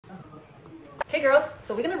Okay, girls,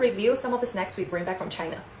 so we're gonna review some of the snacks we bring back from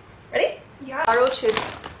China. Ready? Yeah. Taro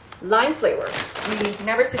chips, lime flavor. We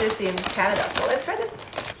never see this in Canada, so let's try this.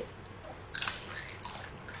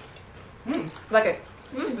 Cheers. Like it.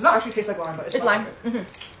 It does not actually taste like lime, but It's lime.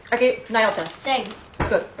 I give 9 out of 10. Same. It's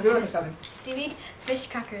good. I give it like a 7. Do you need fish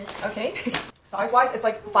crackers? Okay. Size-wise, it's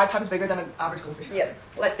like 5 times bigger than an average goldfish. Yes.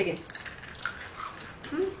 Let's dig in.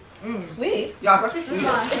 Sweet. Yeah, it's actually sweet.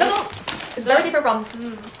 It doesn't. It's very different from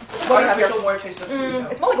what we have here. More taste of sweet.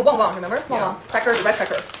 It's more like a wong wong. Remember? Wong wong. Cracker, red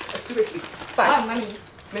cracker. It's super sweet. 5. money.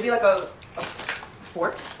 Maybe like a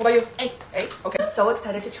 4. What about you? 8. 8. Okay. I'm so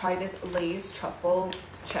excited to try this Lay's truffle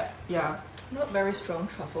chip. Yeah. Not very strong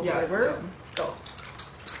truffle Yeah, flavor. no. Go.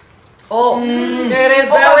 Oh, it is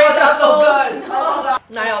Oh my very God, that's so truffle. good. I love that.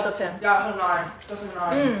 9 out of 10. Yeah, it's a 9. Just a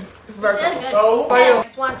 9. It's very It's truffle. good. Oh. For you.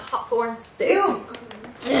 Next one, hawthorn stick. Ew.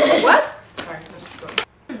 What? Sorry, let's go.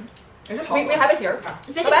 Is it We have it here. It's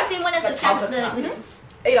basically the same one as the chocolate chocolate.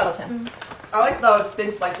 8 out of 10. I like the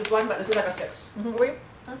thin slices one, but this is like a 6. What were you?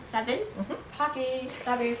 7. Pocky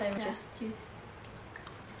strawberry flavor. Just Yes.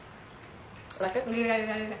 Like it?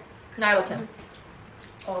 Okay. 9 out of 10.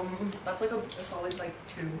 That's like a solid like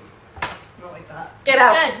 2. Not like that. Get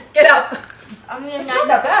out. Good. Get out. I'm gonna It's not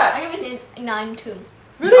that bad. I'm gonna 9 too.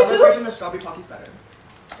 The Really, other too? version of strawberry pocky is better.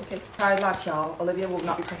 Okay. Try la tiao. Olivia will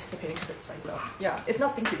not be participating because it's spicy. Yeah, it's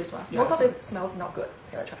not stinky, this one. Yeah, Most of it's it smells not good.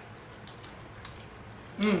 Okay, let's try.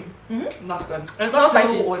 That's good. And it's not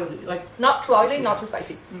spicy oily. Like, Not too oily, not too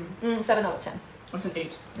spicy. 7 out of 10. it's an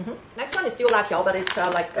 8. Next one is still la tiao, but it's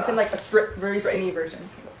like It's in like a strip, very straight. skinny version.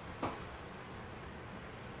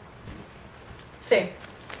 same.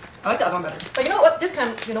 I like the other one better. But you know what? This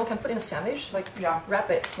can can put in a sandwich, like Yeah. wrap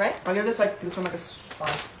it, right? I'll give this one like a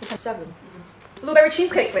 5. You can 7. Blueberry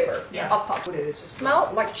cheesecake flavor. Yeah. Up pop. What it is, just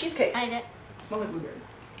Smell like cheesecake. I did. It smells like blueberry.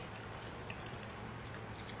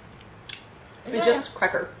 It's just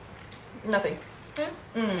cracker. Nothing.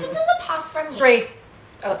 This is a pasta. Straight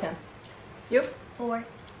out of 10. You? 4.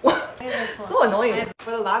 So annoying.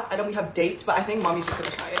 For the last item, we have dates, but I think mommy's just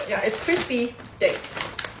gonna try it. Yeah, it's crispy date.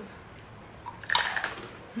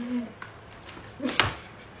 I'm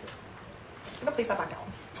gonna place that back down.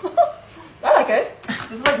 I like it.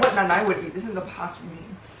 This is like what Nanai would eat. This is the past for me.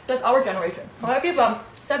 That's our generation. I give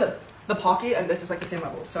 7. The pocky and this is like the same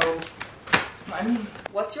level. So, mine.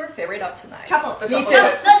 What's your favorite of tonight? Truffle. The Me truffle too.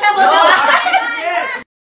 chips. The truffle. Yes.